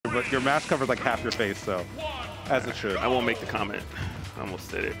but your mask covers like half your face, so as it should. I won't make the comment. I almost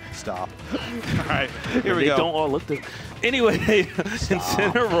said it. Stop. All right, here we go. They don't all look the. Anyway,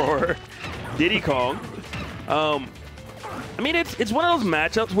 Incineroar, Diddy Kong. I mean, it's one of those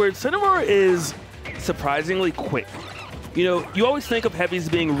matchups where Incineroar is surprisingly quick. You know, you always think of heavies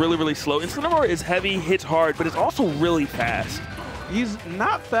being really, really slow. Incineroar is heavy, hits hard, but it's also really fast. He's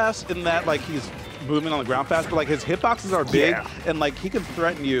not fast in that, like, he's moving on the ground fast, but, like, his hitboxes are big, and, like, he can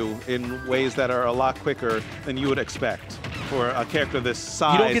threaten you in ways that are a lot quicker than you would expect for a character this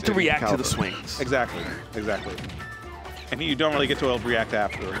size. You don't get to react to the swings. Exactly, exactly. And you don't really get to react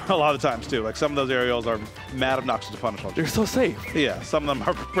after a lot of times, too. Like, some of those aerials are mad obnoxious to punish. They're so safe. Yeah, some of them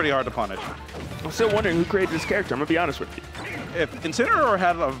are pretty hard to punish. I'm still wondering who created this character. I'm going to be honest with you. If Incineroar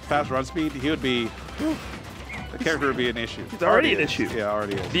had a fast run speed, he would be... The character would be an issue. It's already an issue. Yeah,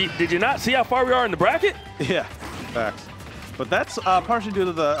 already is. Did you not see how far we are in the bracket? Yeah, facts. But that's partially due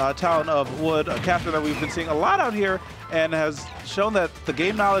to the talent of Wood, a character that we've been seeing a lot out here and has shown that the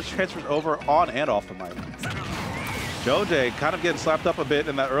game knowledge transfers over on and off the mic. Joj kind of getting slapped up a bit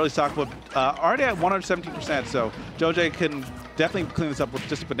in that early stock, but already at 117%, so Joj can definitely clean this up with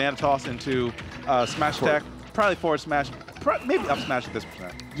just a banana toss into smash attack, probably forward smash, maybe up smash at this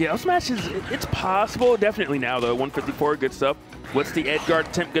percent. Yeah, up smash it's possible, definitely now though. 154, good stuff. What's the edge guard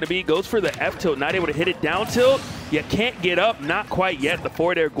attempt going to be? Goes for the F tilt, not able to hit it down tilt. You can't get up, not quite yet. The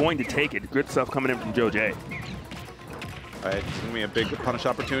forward air going to take it. Good stuff coming in from Joj. All right, it's going to be a big punish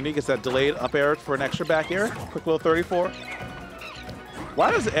opportunity. Gets that delayed up air for an extra back air. Quick little 34.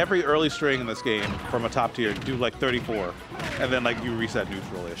 Why does every early string in this game from a top tier do like 34 and then like you reset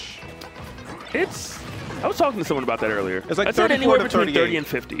neutral-ish? I was talking to someone about that earlier. It's like I said 34 anywhere to between 38. 30 and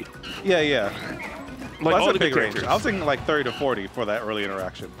 50. Yeah, yeah. Like well, all that's the a big good range. characters. I was thinking like 30 to 40 for that early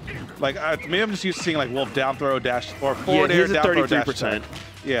interaction. Like maybe I'm just used to seeing like Wolf down throw dash or forward air down throw dash. 33%.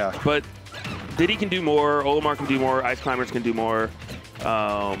 Yeah. But Diddy can do more. Olimar can do more. Ice Climbers can do more.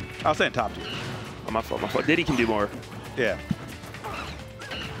 I was saying top tier. Oh, my fault, my fault. Diddy can do more. Yeah.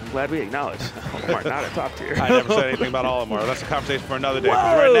 I'm glad we acknowledge Olimar not a top tier. I never said anything about Olimar. That's a conversation for another day. Whoa!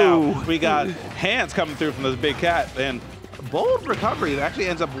 Right now, we got hands coming through from this big cat, and bold recovery that actually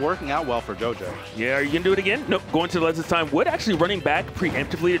ends up working out well for Joj. Yeah, are you going to do it again? Nope, going to the lens this time. Wood actually running back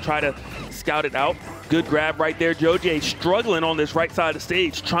preemptively to try to scout it out. Good grab right there. Joj struggling on this right side of the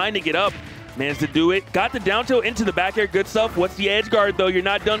stage, trying to get up. Managed to do it. Got the down tilt into the back air. Good stuff. What's the edge guard, though? You're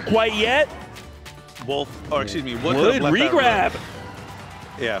not done quite yet. Wood re-grab.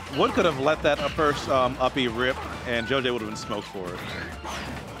 Yeah, Wood could have let that first uppy rip, and Joj would have been smoked for it.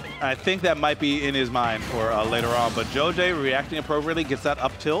 I think that might be in his mind for later on, but Joj reacting appropriately, gets that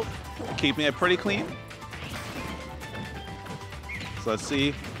up tilt, keeping it pretty clean. So let's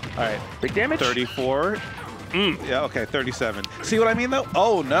see. All right. Big damage? 34. Yeah, okay, 37. See what I mean, though?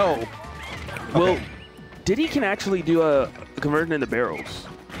 Oh, no. Okay. Well, Diddy can actually do a conversion into barrels.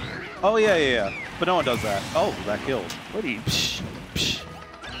 Oh, yeah, yeah, yeah. But no one does that. Oh, that killed. What do you... Psh, psh.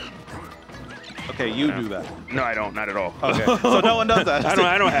 Okay, you do that. No, I don't. Not at all. Okay, so no one does that.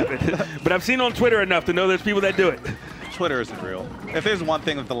 I don't have it. But I've seen on Twitter enough to know there's people that do it. Twitter isn't real. If there's one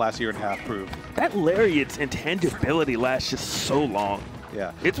thing that the last year and a half proved. That Lariat's intangibility lasts just so long.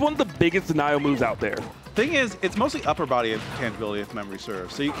 Yeah. It's one of the biggest denial moves out there. Thing is, it's mostly upper body intangibility if memory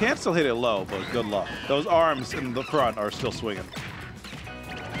serves. So you can still hit it low, but good luck. Those arms in the front are still swinging.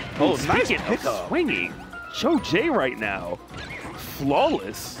 Oh, nice speaking of pickup. swinging, Joj right now,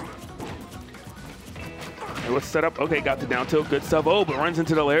 flawless. Let's set up. Okay, got the down tilt. Good stuff. Oh, but runs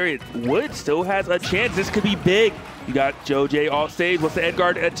into the Lariat. Wood still has a chance. This could be big. You got Joj off stage. What's the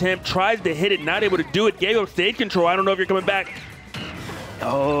Edgard attempt? Tries to hit it. Not able to do it. Gave up stage control. I don't know if you're coming back.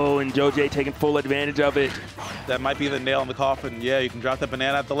 Oh, and Joj taking full advantage of it. That might be the nail in the coffin. Yeah, you can drop that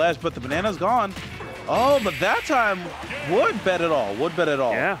banana at the ledge, but the banana's gone. Oh, but that time, Wood bet it all. Wood bet it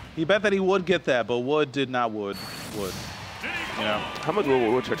all. Yeah. He bet that he would get that, but Wood did not Wood. You know? How much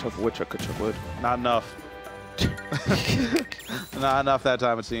Woodchuck could chuck Wood? Not enough. Not enough that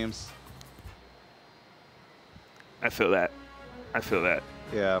time, it seems. I feel that. I feel that.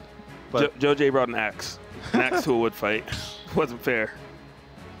 Yeah. But Joj brought an axe. An axe to a wood fight. Wasn't fair.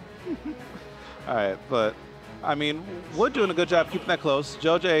 all right, but I mean, Wood doing a good job keeping that close.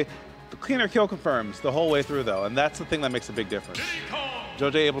 Joj, the cleaner kill confirms the whole way through, though, and that's the thing that makes a big difference.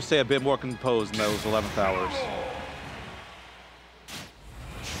 Joj able to stay a bit more composed in those 11th hours.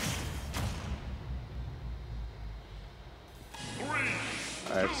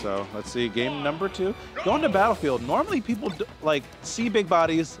 All right, so let's see, game number 2. Going to Battlefield, normally people like see big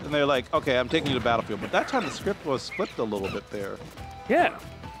bodies and they're like, okay, I'm taking you to Battlefield, but that time the script was flipped a little bit there. Yeah,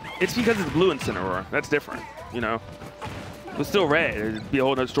 it's because it's blue Incineroar. That's different, you know. but still red. It'd be a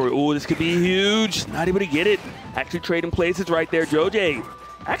whole other story. Oh, this could be huge. Not able to get it. Actually trading places right there. Joj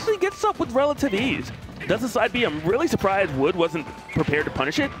actually gets up with relative ease. Does the side B. I'm really surprised Wood wasn't prepared to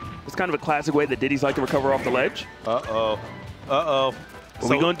punish it. It's kind of a classic way that Diddy's like to recover off the ledge. Uh-oh. Uh-oh. What are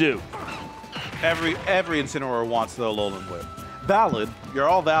we going to do? Every Incineroar wants the Alolan Whip. Valid. You're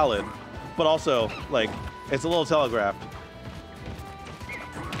all valid. But also, like, it's a little telegraphed.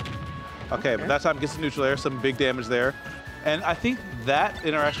 Okay, but that time gets the neutral air, some big damage there. And I think that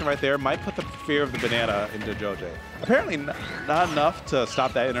interaction right there might put the fear of the banana into Joj. Apparently not enough to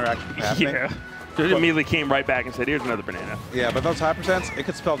stop that interaction from happening. Yeah. Joj immediately came right back and said, here's another banana. Yeah, but those high percents, it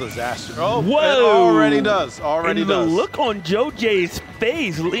could spell disaster. Oh, whoa! It already does. Already and does. The look on Joj's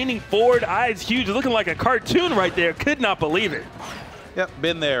face, leaning forward, eyes huge, looking like a cartoon right there. Could not believe it. Yep,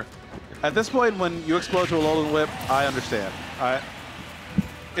 been there. At this point, when you explode to a Alolan Whip, I understand.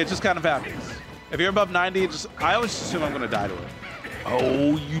 It just kind of happens. If you're above 90, I always assume I'm going to die to it.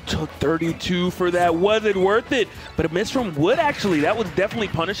 Oh, you took 32 for that. Was it worth it? But a miss from Wood, actually. That was definitely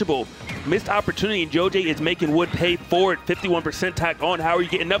punishable. Missed opportunity, and Joj is making Wood pay for it. 51% tack on. How are you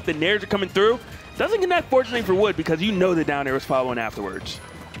getting up? The nairs are coming through. Doesn't get that fortunate for Wood because you know the down air was following afterwards.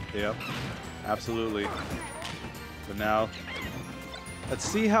 Yep, absolutely. But now, let's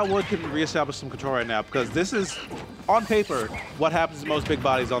see how Wood can reestablish some control right now, because this is, on paper, what happens to most big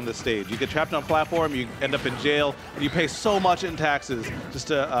bodies on this stage. You get trapped on a platform, you end up in jail, and you pay so much in taxes just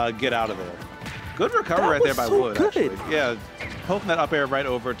to get out of there. Good recovery right there by Wood, actually. Yeah, poking that up air right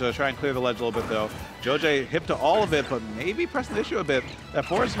over to try and clear the ledge a little bit, though. Joj hip to all of it, but maybe pressing the issue a bit. That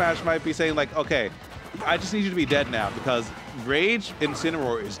forward smash might be saying, like, okay, I just need you to be dead now, because Rage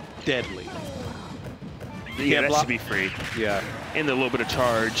Incineroar is deadly. Yeah, that should be free. Yeah. And a little bit of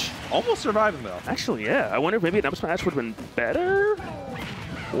charge. Almost surviving, though. Actually, yeah. I wonder if maybe an up smash would have been better?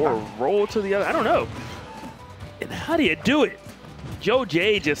 Or a roll to the other. I don't know. And how do you do it?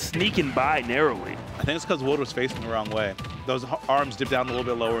 Joj just sneaking by narrowly. I think it's because Wood was facing the wrong way. Those arms dipped down a little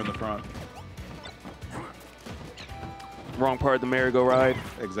bit lower in the front. Wrong part of the merry-go-ride.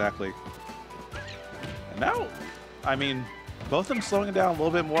 Exactly. And now, I mean, both of them slowing it down a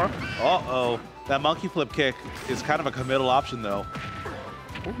little bit more. Uh-oh. That monkey flip kick is kind of a committal option, though.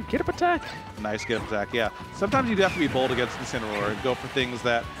 Ooh, get up attack. Nice get up attack, yeah. Sometimes you do have to be bold against Incineroar and go for things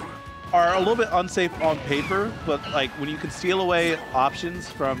that are a little bit unsafe on paper, but like when you can steal away options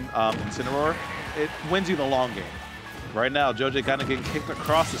from Incineroar, it wins you the long game. Right now, Joj kind of getting kicked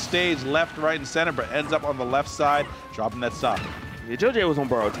across the stage, left, right, and center, but ends up on the left side, dropping that stock. Yeah, Joj was on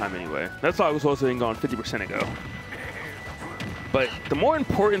borrowed time anyway. That's why I was supposed to have gone 50% ago. But the more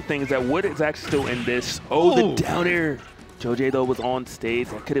important thing is that Wood is actually still in this. Oh, the down air. Joj, though, was on stage.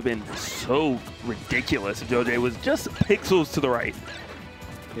 That could have been so ridiculous if Joj was just pixels to the right.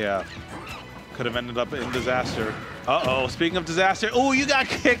 Yeah. Could have ended up in disaster. Uh-oh, speaking of disaster. Oh, you got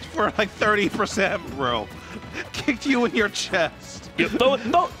kicked for like 30%, bro. Kicked you in your chest. Yeah, throw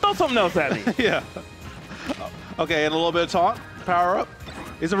something else at me. Yeah. Okay, and a little bit of taunt. Power up.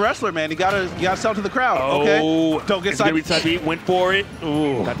 He's a wrestler, man. You gotta sell to the crowd. Oh, okay. Don't get side B. Went for it.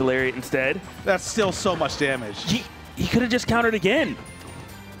 Ooh. Got the lariat instead. That's still so much damage. He could have just countered again.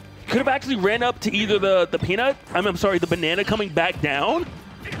 Could have actually ran up to either the peanut. I'm sorry, the banana coming back down,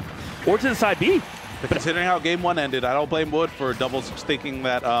 or to the side B. But considering how game one ended, I don't blame Wood for double thinking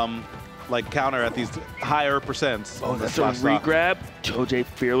that like counter at these higher percents. Oh, that's a re-grab. Joj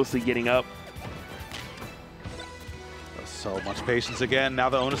fearlessly getting up. So much patience again. Now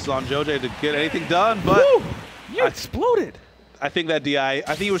the onus is on Joj to get anything done, but woo, you exploded. I think that DI, I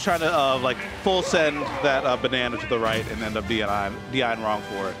think he was trying to like full send that banana to the right and end up DIing wrong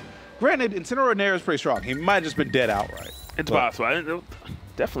for it. Granted, Incineroar Nair is pretty strong. He might have just been dead outright. It's possible. It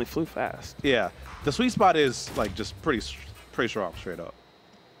definitely flew fast. Yeah, the sweet spot is like just pretty strong straight up.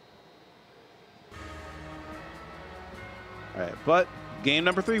 All right, but game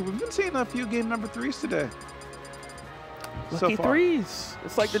number 3. We've been seeing a few game number 3s today. Lucky threes.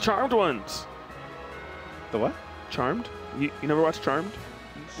 It's like the Charmed ones. The what? Charmed? You never watched Charmed?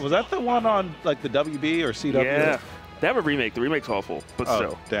 Was that the one on like the WB or CW? Yeah. They have a remake. The remake's awful, but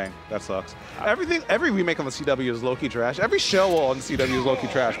still. Dang, that sucks. Every remake on the CW is low-key trash. Every show on the CW is low-key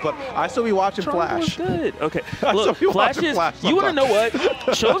trash, but I still be watching Flash. Good. Okay. Look, Flash is, you want to know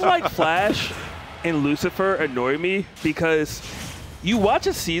what? Shows like Flash and Lucifer annoy me because you watch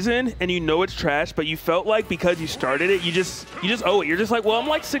a season and you know it's trash, but you felt like because you started it, you just owe it. You're just like, well, I'm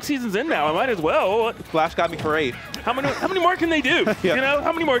like 6 seasons in now. I might as well. Flash got me for 8. How many more can they do? Yeah. You know,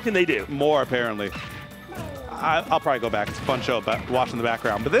 how many more can they do? More, apparently. I'll probably go back. It's a fun show, watching the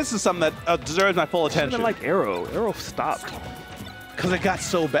background. But this is something that deserves my full attention. Like Arrow. Arrow stopped. Because it got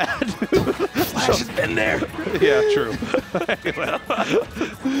so bad. Flash has been there. Yeah, true.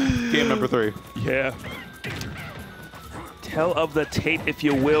 Game number 3. Yeah. Tell of the tape, if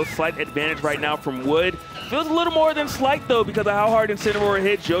you will. Slight advantage right now from Wood. Feels a little more than slight, though, because of how hard Incineroar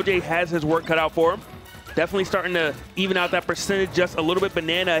hits. Joj has his work cut out for him. Definitely starting to even out that percentage just a little bit.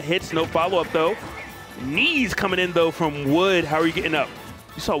 Banana hits, no follow-up, though. Knees coming in, though, from Wood. How are you getting up?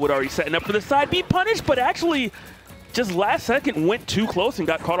 You saw Wood already setting up for the side B punish, but actually just last second went too close and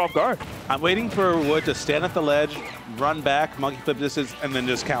got caught off guard. I'm waiting for Wood to stand at the ledge, run back, monkey flip distance, and then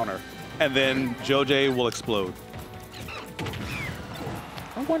just counter. And then Joj will explode.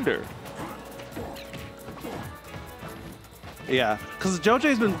 I wonder. Yeah, because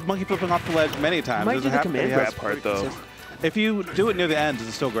Joj's been monkey flipping off the ledge many times. Might do the command grab part, though. If you do it near the end, does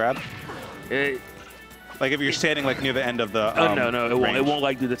it still grab? Like if you're standing like near the end of the no, it won't. It won't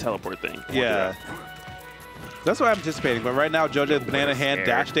like do the teleport thing. Yeah. That's what I'm anticipating. But right now, Jojo's banana hand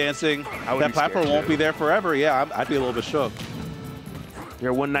dash dancing. That platform won't be there forever. Yeah, I'd be a little bit shook.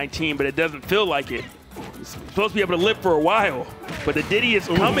 You're 119, but it doesn't feel like it. You're supposed to be able to live for a while. But the Diddy is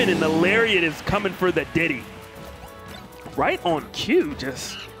coming, and the Lariat is coming for the Diddy. Right on cue,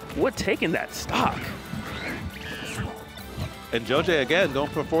 just Wood taking that stock. And Joj again going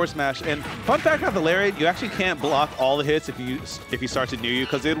for forward smash. And fun fact about the Lariat, you actually can't block all the hits if he starts it near you,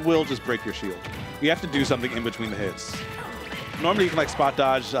 because it will just break your shield. You have to do something in between the hits. Normally you can like spot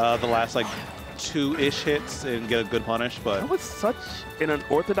dodge the last like 2-ish hits and get a good punish, but that was such an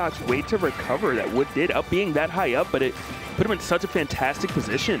unorthodox way to recover that Wood did, up being that high up, but it put him in such a fantastic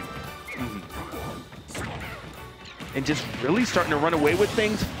position. And just really starting to run away with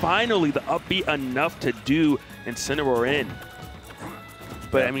things. Finally, the up B enough to do Incineroar in.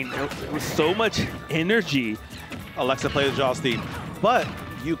 But I mean, it was so much energy. Alexa plays the Jaws theme. But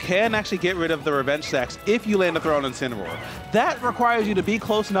you can actually get rid of the revenge stacks if you land a throw on Incineroar. That requires you to be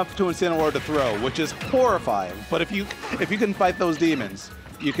close enough to Incineroar to throw, which is horrifying. But if you can fight those demons,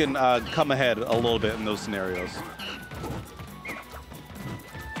 you can come ahead a little bit in those scenarios.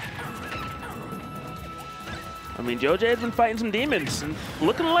 I mean, Joj has been fighting some demons and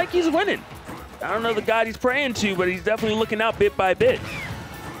looking like he's winning. I don't know the god he's praying to, but he's definitely looking out bit by bit.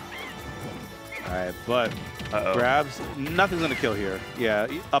 All right, but grabs, nothing's gonna kill here. Yeah,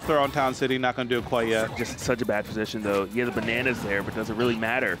 up there on Town City, not gonna do it quite yet. Just such a bad position though. Yeah, the banana's there, but doesn't really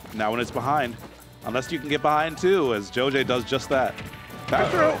matter. Now when it's behind, unless you can get behind too, as Joj does just that.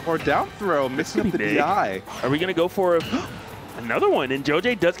 Back throw or down throw, mixing up the DI. Are we gonna go for another one? And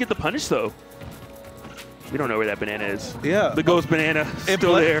Joj does get the punish though. We don't know where that banana is. Yeah. The ghost banana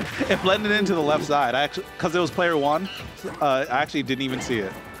still there. It blended into the left side. I actually, because it was player 1, I actually didn't even see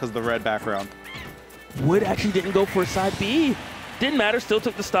it because of the red background. Wood actually didn't go for a side B. Didn't matter, still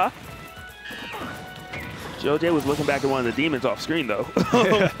took the stock. Joj was looking back at one of the demons off screen though.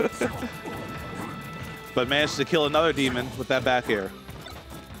 But managed to kill another demon with that back air.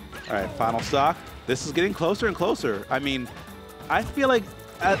 All right, final stock. This is getting closer and closer. I mean, I feel like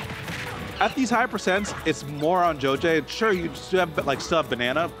at these high percents, it's more on Joj. Sure, you still have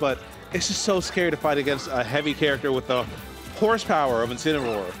banana, but it's just so scary to fight against a heavy character with the horsepower of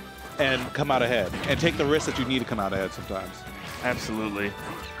Incineroar and come out ahead and take the risk that you need to come out ahead sometimes. Absolutely.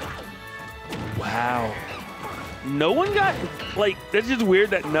 Wow. No one got, like, that's just weird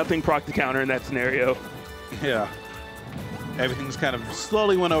that nothing proc the counter in that scenario. Yeah. Everything's kind of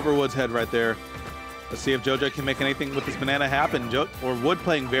slowly went over Wood's head right there. Let's see if Joj can make anything with this banana happen. Or Wood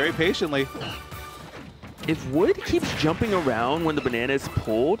playing very patiently. If Wood keeps jumping around when the banana is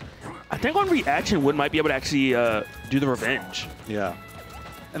pulled, I think on reaction, Wood might be able to actually do the revenge. Yeah.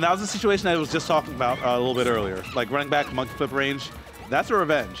 And that was the situation I was just talking about a little bit earlier. Like running back monkey flip range, that's a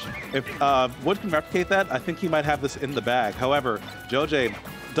revenge. If Wood can replicate that, I think he might have this in the bag. However, Joj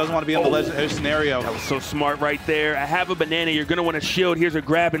doesn't want to be in the legendary scenario. That was so smart right there. I have a banana. You're going to want a shield. Here's a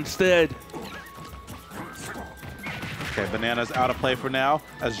grab instead. Okay, banana's out of play for now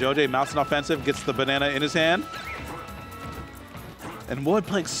as Joj mounts an offensive, gets the banana in his hand. And Wood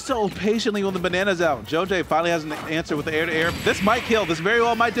playing so patiently when the banana's out. Joj finally has an answer with the air-to-air. This might kill. This very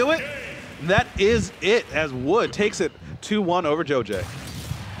well might do it. That is it as Wood takes it 2-1 over Joj.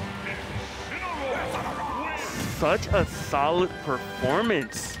 Such a solid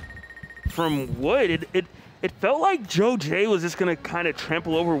performance from Wood. It felt like Joj was just going to kind of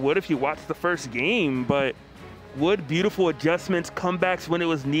trample over Wood if you watched the first game, but Wood, beautiful adjustments, comebacks when it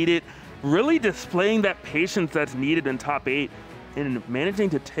was needed, really displaying that patience that's needed in top 8 and managing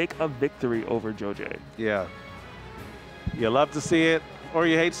to take a victory over Joj. Yeah. You love to see it, or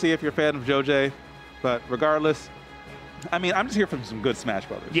you hate to see it if you're a fan of Joj, but regardless, I mean, I'm just here for some good Smash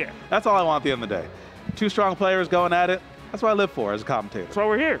Brothers. Yeah. That's all I want at the end of the day. Two strong players going at it. That's what I live for as a commentator. That's why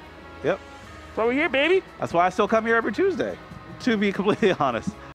we're here. Yep. That's why we're here, baby. That's why I still come here every Tuesday, to be completely honest.